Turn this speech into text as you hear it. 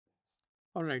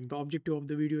All right, the objective of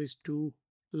the video is to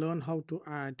learn how to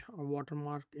add a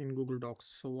watermark in Google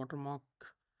Docs. So, watermark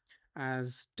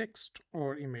as text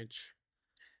or image,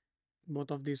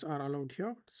 both of these are allowed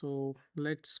here. So,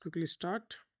 let's quickly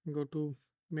start. Go to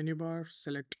menu bar,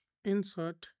 select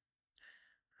insert,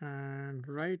 and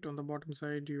right on the bottom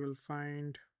side, you will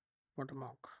find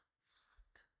watermark.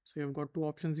 So, you've got two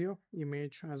options here,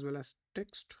 image as well as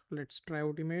text. Let's try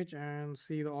out image and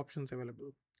see the options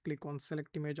available. Click on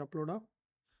select image uploader.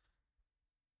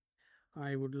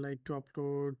 I would like to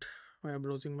upload via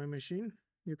browsing my machine.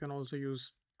 You can also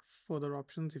use further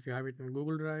options if you have it in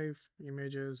Google Drive,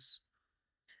 images,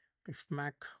 if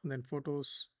Mac, then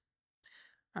photos.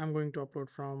 I'm going to upload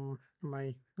from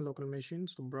my local machine.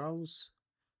 So browse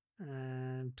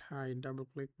and I double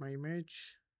click my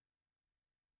image,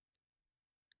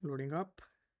 loading up.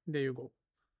 There you go.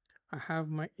 I have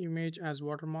my image as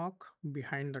watermark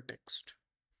behind the text.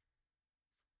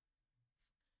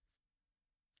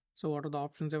 So what are the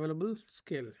options available?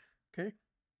 Scale. Okay.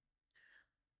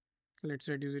 Let's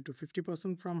reduce it to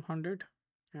 50% from 100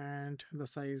 and the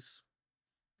size.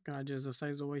 You can adjust the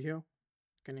size over here.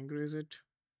 You can increase it.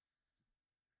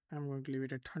 I'm going to leave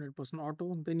it at 100%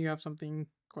 auto. Then you have something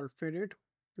called faded,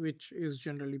 which is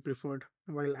generally preferred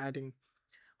while adding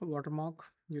a watermark.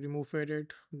 You remove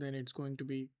faded, then it's going to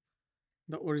be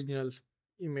the original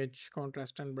image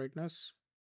contrast and brightness.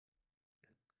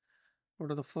 What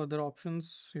are the further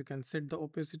options? You can set the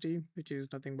opacity, which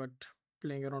is nothing but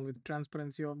playing around with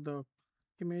transparency of the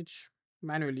image,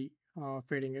 manually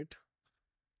fading it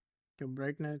to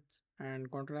brightness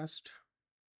and contrast.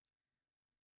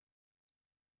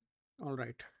 All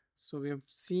right, so we have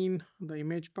seen the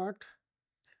image part.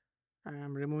 I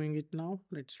am removing it now.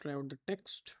 Let's try out the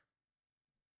text.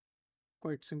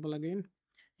 Quite simple again.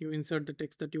 You insert the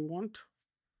text that you want.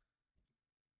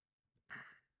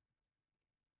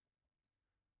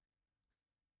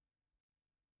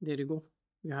 There you go.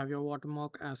 You have your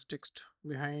watermark as text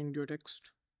behind your text,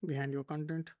 behind your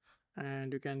content,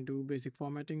 and you can do basic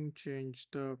formatting, change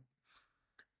the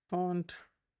font,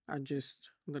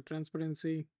 adjust the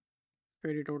transparency,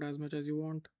 fade it out as much as you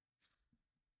want.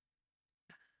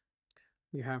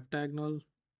 You have diagonal,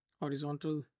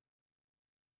 horizontal,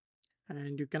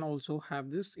 and you can also have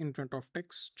this in front of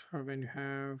text when you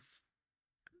have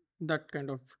that kind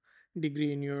of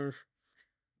degree in your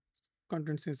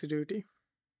content sensitivity.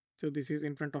 So this is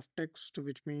in front of text,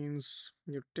 which means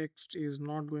your text is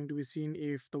not going to be seen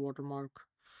if the watermark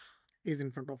is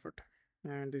in front of it.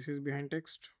 And this is behind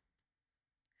text,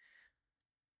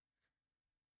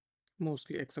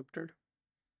 mostly accepted,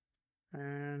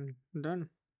 and done.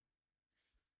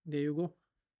 There you go.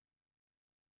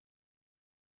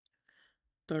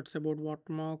 That's about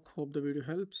watermark. Hope the video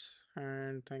helps,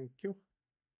 and thank you.